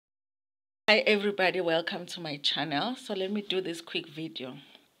Hi everybody, welcome to my channel. So let me do this quick video.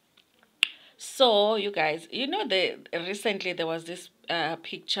 So you guys, recently there was this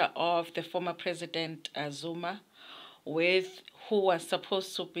picture of the former president Zuma with who was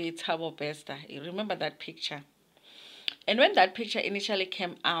supposed to be Thabo Bester. You remember that picture? And when that picture initially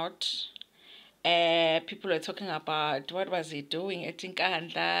came out, people were talking about what was he doing at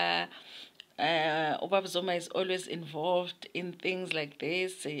Inkandla. Obab Zuma is always involved in things like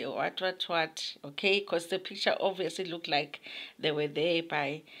this, what, okay? Because the picture obviously looked like they were there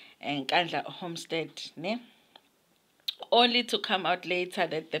by Nkandla Homestead, ne? Only to come out later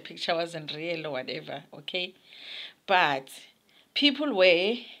that the picture wasn't real or whatever, okay? But people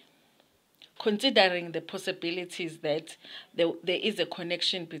were considering the possibilities that there is a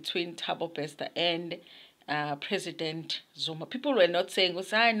connection between Thabo Bester and President Zuma. People were not saying,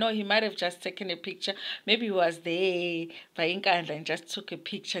 I know he might have just taken a picture. Maybe he was there by Inkandla and just took a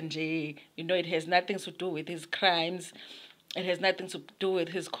picture. And it has nothing to do with his crimes. It has nothing to do with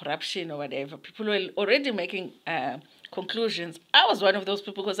his corruption or whatever. People were already making conclusions. I was one of those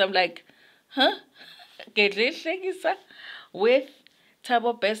people because I'm like, huh? With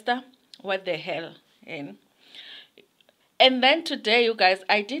Thabo Bester? What the hell? And then today, you guys,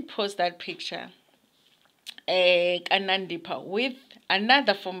 I did post that picture. Nandipha with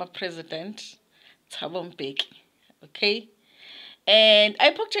another former president, Thabo Mbeki. Okay? And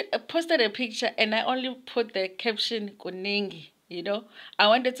I posted a picture and I only put the caption Kuningi, I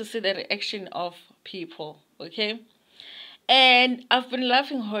wanted to see the reaction of people, okay? And I've been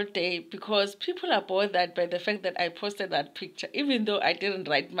laughing whole day because people are bothered by the fact that I posted that picture, even though I didn't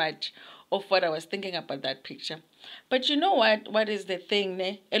write much of what I was thinking about that picture. But you know what? What is the thing,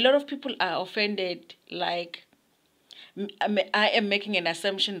 ne? A lot of people are offended, like I am making an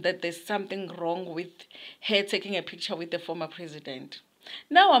assumption that there's something wrong with her taking a picture with the former president.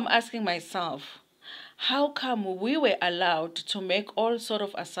 Now I'm asking myself, how come we were allowed to make all sort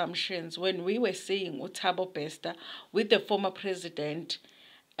of assumptions when we were seeing Thabo Bester with the former president,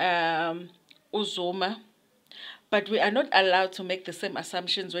 Uzuma, but we are not allowed to make the same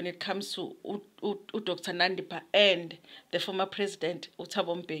assumptions when it comes to Dr. Nandipha and the former president,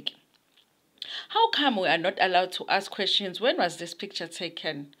 Thabo Mbeki? How come we are not allowed to ask questions? When was this picture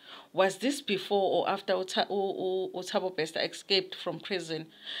taken? Was this before or after Thabo Bester escaped from prison?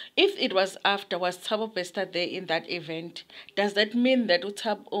 If it was after, was Thabo Bester there in that event? Does that mean that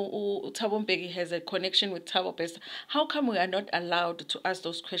Thabo Mbeki has a connection with Thabo Bester? How come we are not allowed to ask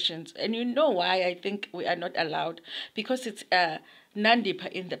those questions? And you know why I think we are not allowed? Because it's Nandipha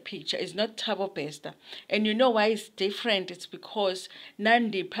in the picture is not Thabo Bester. And you know why it's different? It's because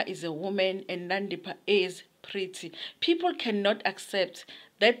Nandipha is a woman and Nandipha is pretty. People cannot accept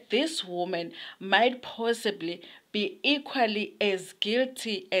that this woman might possibly be equally as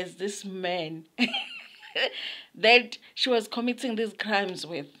guilty as this man that she was committing these crimes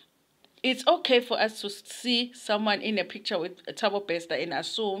with. It's okay for us to see someone in a picture with Thabo Bester and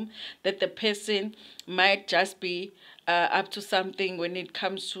assume that the person might just be up to something when it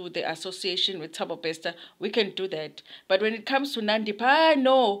comes to the association with Thabo Bester. We can do that. But when it comes to Nandipha,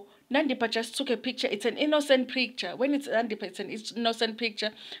 no. Nandipha just took a picture. It's an innocent picture. When it's Nandipha, it's an innocent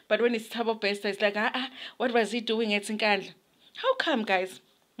picture. But when it's Thabo Bester, it's like, what was he doing at Inkandla? How come, guys?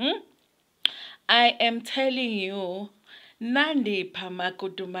 I am telling you, Nandipha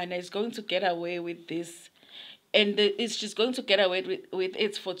Makudumana is going to get away with this. And she's going to get away with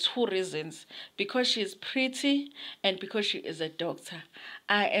it for two reasons. Because she's pretty and because she is a doctor.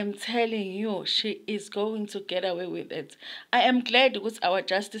 I am telling you, she is going to get away with it. I am glad because our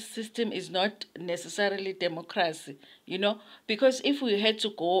justice system is not necessarily democracy, Because if we had to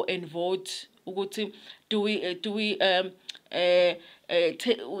go and vote, do we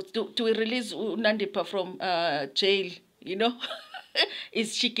release Nandipha from jail,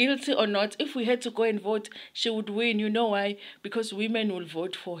 Is she guilty or not? If we had to go and vote, she would win. You know why? Because women will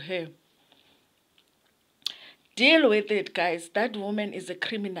vote for her. Deal with it, guys. That woman is a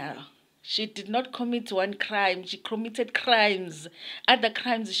criminal. She did not commit one crime. She committed crimes. Other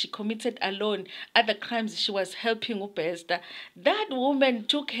crimes she committed alone. Other crimes she was helping Bester. That woman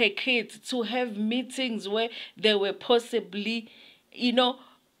took her kids to have meetings where they were possibly,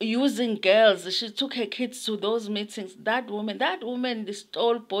 using girls. She took her kids to those meetings. That woman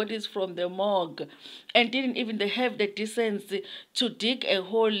stole bodies from the morgue and didn't even have the decency to dig a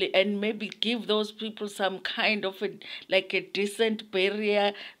hole and maybe give those people some kind of a decent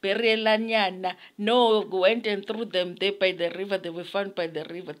burial. No, went and threw them there by the river. They were found by the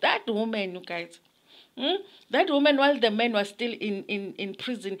river. That woman, you guys, Hmm? That woman, while the man was still in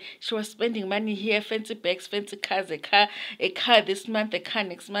prison, she was spending money here, fancy bags, fancy cars, a car this month, a car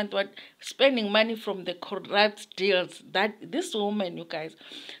next month, what spending money from the corrupt deals. That this woman, you guys,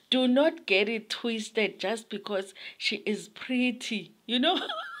 do not get it twisted just because she is pretty. You know?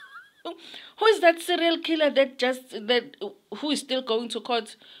 Who is that serial killer that who is still going to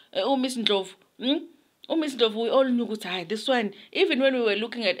court? Oh, Miss Ndlovu. Hmm? Oh, Miss Ndlovu, we all knew this one. Even when we were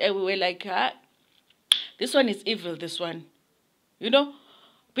looking at her, we were like, this one is evil, this one. You know?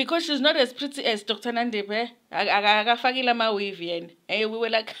 Because she's not as pretty as Dr. Nandipha. Akafakile ama-weave yena. We were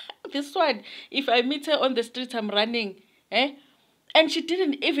like, this one, if I meet her on the street, I'm running. Eh? And she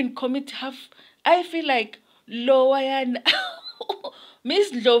didn't even commit half. I feel like lower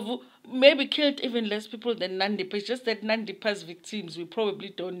Miss Ndlovu maybe killed even less people than Nandipha. It's just that Nandipha's victims, we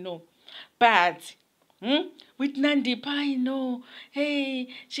probably don't know. But with Nandipha, I know. Hey,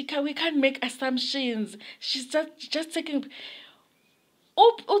 we can't make assumptions. She's just taking.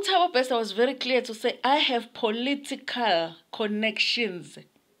 Uthabo Bester was very clear to say, I have political connections.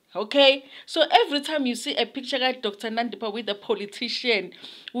 Okay? So every time you see a picture like Dr. Nandipha with a politician,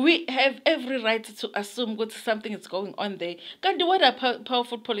 we have every right to assume that something is going on there. Kandi, what are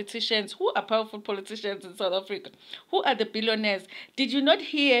powerful politicians? Who are powerful politicians in South Africa? Who are the billionaires? Did you not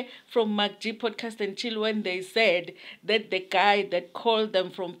hear from Mark G Podcast and Chill when they said that the guy that called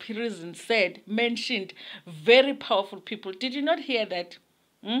them from prison mentioned very powerful people? Did you not hear that?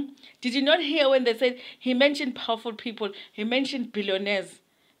 Did you not hear when they said he mentioned powerful people, he mentioned billionaires?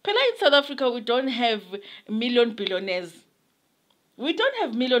 But in South Africa, we don't have million billionaires. We don't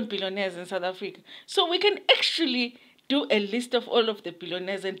have million billionaires in South Africa. So we can actually do a list of all of the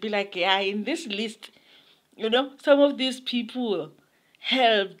billionaires and be like, yeah, in this list, some of these people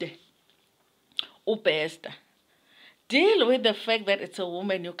helped Upesta. Deal with the fact that it's a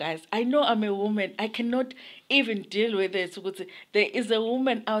woman, you guys. I know I'm a woman. I cannot even deal with it. There is a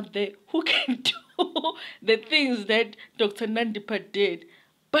woman out there who can do the things that Dr. Nandipha did.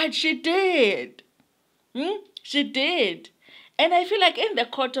 But she did. She did. And I feel like in the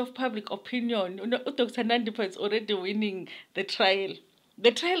court of public opinion, Dr. Nandipha is already winning the trial.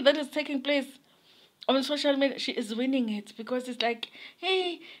 The trial that is taking place on social media, she is winning it because it's like,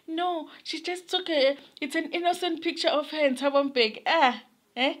 hey, no, she just took it's an innocent picture of her and Thabo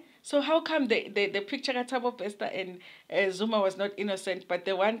Mbeki. So how come the picture of Thabo Bester and Zuma was not innocent, but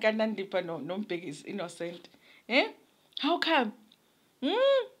the one Nandipha no Mbeki is innocent? How come?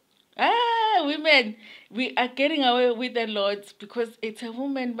 Women, we are getting away with a lot because it's a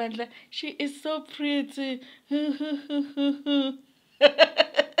woman, Bandla. She is so pretty.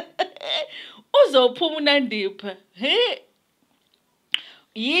 Uzophuma uNandipha.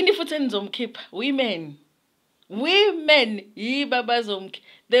 Yini futhi enizomkhipha? Women yibo abazomkhipha.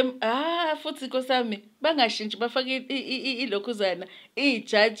 Them futhi nkosami bangashintshi bafake ilokhuzana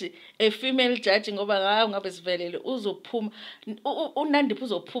ijaji, a female judge ngoba ngabe sivelele uzophuma. uNandipha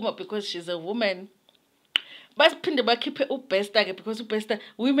uzophuma because she's a woman. Basiphinde bakhiphe uBester ke because uBester,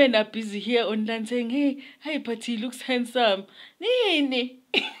 women are busy here online saying, hey, but he looks handsome. Nini?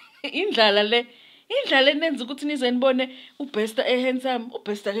 Indlala nenza ukuthi nize nibone uBester handsome,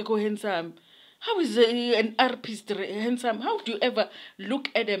 uBester akekho handsome. How is an artist handsome? How do you ever look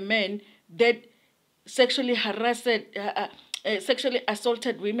at a man that sexually harassed, sexually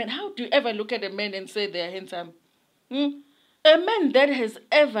assaulted women? How do you ever look at a man and say they are handsome? A man that has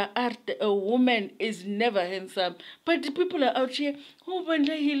ever hurt a woman is never handsome. But the people are out here, oh,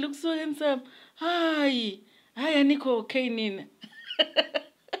 Bandla, he looks so handsome. Hi, Aniko, okay, Nina.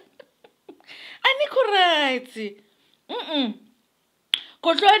 Aniko, right.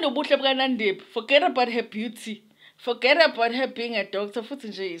 Forget about her beauty. Forget about her being a doctor.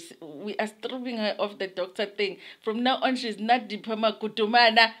 We are stripping her of the doctor thing. From now on, she's not Diphama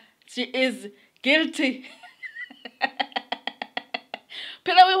Kutumana. She is guilty.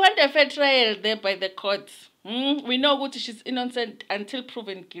 But we want a fair trial there by the courts. We know what she's innocent until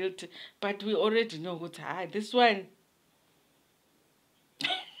proven guilty. But we already know what this one.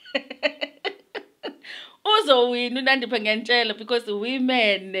 Also, we Nandipha ngiyantshela because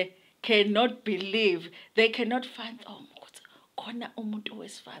women cannot believe, they cannot find khona umuntu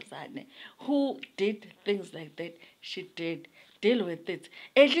wesifazane who did things like that. She did. Deal with it.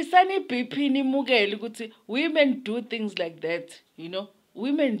 Ehlisani BP nimukele ukuthi women do things like that,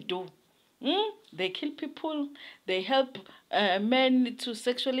 Women do. They kill people. They help men to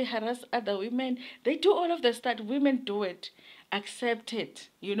sexually harass other women. They do all of the stuff. Women do it. Accept it.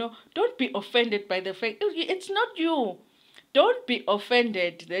 Don't be offended by the fact. It's not you. Don't be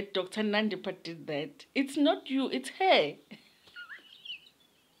offended that Dr. Nandipha did that. It's not you. It's her.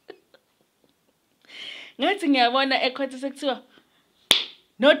 Ngathi ngiyabona ecourt sekuthiwa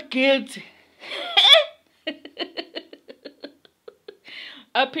not guilty.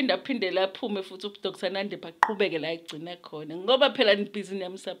 Aphinde laphume futhi uDr Nandipha aqhubeke la egcina khona ngoba phela nibhizi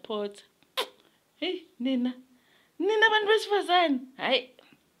niyamsupport. Hey nina abantu besifazane hayi